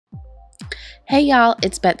Hey y'all,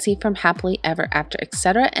 it's Betsy from Happily Ever After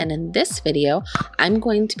Etc. And in this video, I'm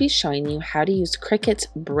going to be showing you how to use Cricut's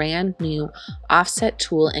brand new offset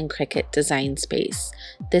tool in Cricut Design Space.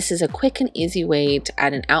 This is a quick and easy way to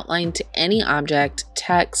add an outline to any object,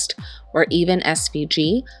 text, or even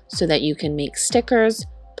SVG so that you can make stickers,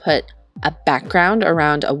 put a background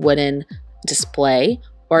around a wooden display,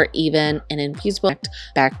 or even an infusible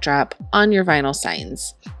backdrop on your vinyl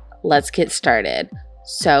signs. Let's get started.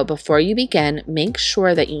 So before you begin, make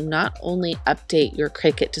sure that you not only update your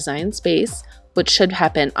Cricut Design Space, which should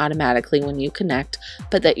happen automatically when you connect,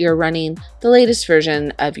 but that you're running the latest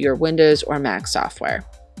version of your Windows or Mac software.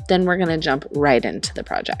 Then we're going to jump right into the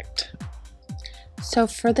project. So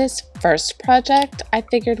for this first project, I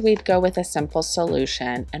figured we'd go with a simple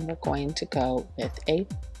solution, and we're going to go with a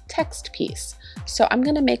text piece. So I'm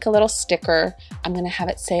going to make a little sticker. I'm going to have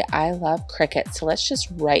it say I love Cricut. So let's just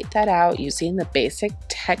write that out using the basic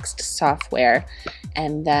text software,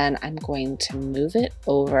 and then I'm going to move it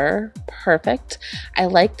over. Perfect. I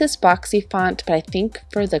like this boxy font, but I think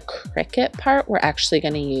for the Cricut part we're actually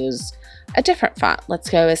going to use a different font. Let's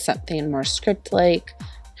go with something more script-like,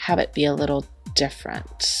 have it be a little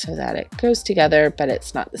different so that it goes together but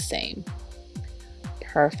it's not the same.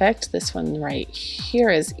 Perfect. This one right here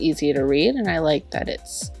is easy to read, and I like that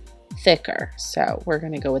it's thicker. So we're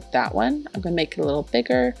going to go with that one. I'm going to make it a little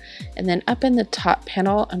bigger, and then up in the top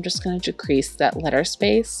panel, I'm just going to decrease that letter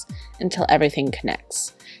space until everything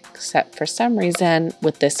connects. Except for some reason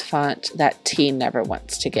with this font, that T never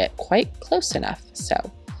wants to get quite close enough. So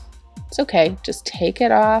it's okay. Just take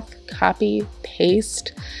it off, copy,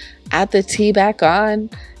 paste, add the T back on,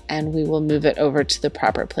 and we will move it over to the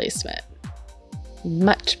proper placement.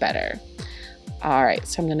 Much better. All right,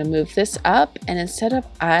 so I'm going to move this up, and instead of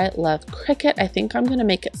I love Cricut, I think I'm going to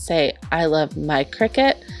make it say I love my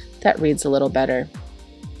Cricut. That reads a little better.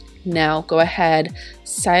 Now go ahead,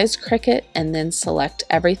 size Cricut, and then select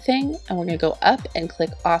everything, and we're going to go up and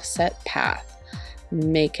click offset path.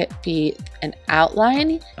 Make it be an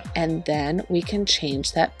outline, and then we can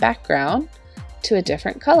change that background to a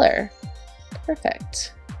different color.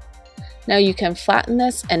 Perfect. Now you can flatten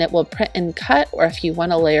this and it will print and cut, or if you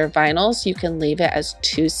want to layer vinyls, you can leave it as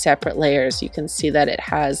two separate layers. You can see that it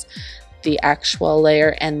has the actual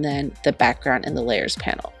layer and then the background in the layers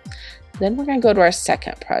panel. Then we're going to go to our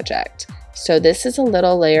second project. So this is a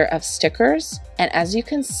little layer of stickers, and as you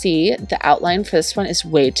can see, the outline for this one is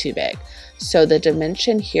way too big. So the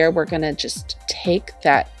dimension here, we're going to just take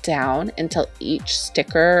that down until each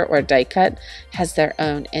sticker or die cut has their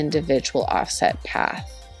own individual offset path.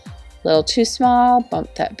 Little too small,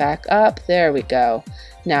 bump that back up. There we go.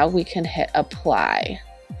 Now we can hit apply.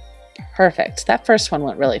 Perfect. That first one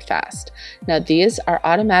went really fast. Now these are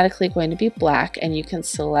automatically going to be black, and you can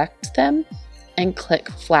select them and click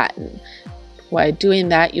flatten. While doing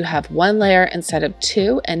that, you have one layer instead of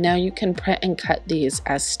two, and now you can print and cut these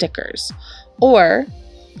as stickers. Or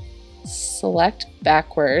select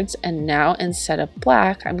backwards, and now instead of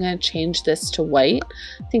black, I'm going to change this to white.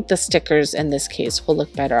 I think the stickers in this case will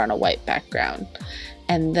look better on a white background.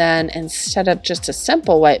 And then instead of just a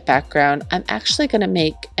simple white background, I'm actually going to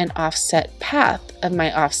make an offset path of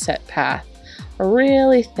my offset path, a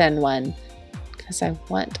really thin one, because I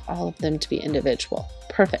want all of them to be individual.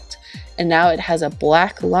 Perfect. And now it has a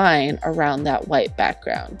black line around that white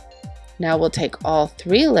background. Now we'll take all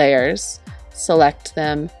three layers, select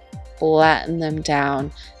them, flatten them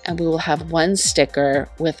down, and we will have one sticker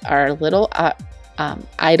with our little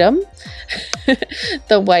item,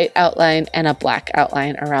 the white outline and a black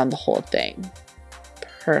outline around the whole thing.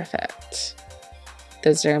 Perfect.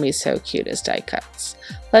 Those are going to be so cute as die cuts.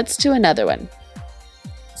 Let's do another one.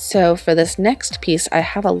 So for this next piece, I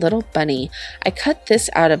have a little bunny. I cut this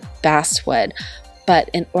out of basswood, but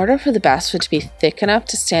in order for the basswood to be thick enough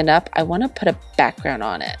to stand up, I want to put a background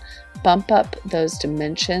on it. Bump up those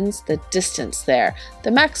dimensions, the distance there. The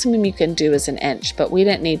maximum you can do is 1 inch, but we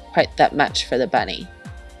didn't need quite that much for the bunny.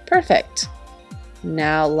 Perfect.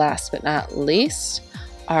 Now, last but not least,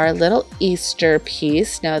 our little Easter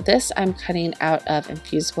piece. Now this I'm cutting out of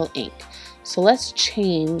infusible ink. So let's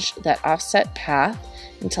change that offset path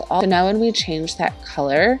until all. So now when we change that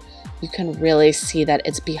color, you can really see that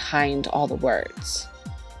it's behind all the words.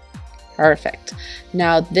 Perfect.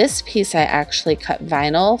 Now this piece I actually cut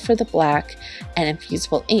vinyl for the black and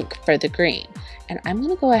infusible ink for the green. And I'm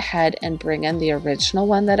going to go ahead and bring in the original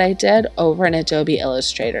one that I did over in Adobe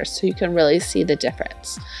Illustrator so you can really see the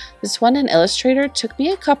difference. This one in Illustrator took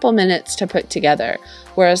me a couple minutes to put together,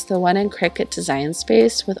 whereas the one in Cricut Design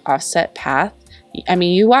Space with offset path, I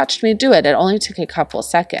mean, you watched me do it. It only took a couple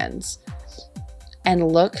seconds.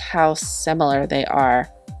 And look how similar they are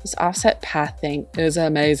This offset path thing is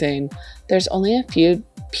amazing. There's only a few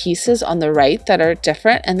pieces on the right that are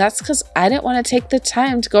different, and that's because I didn't want to take the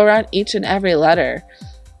time to go around each and every letter.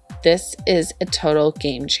 This is a total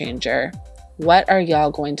game changer. What are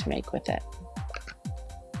y'all going to make with it?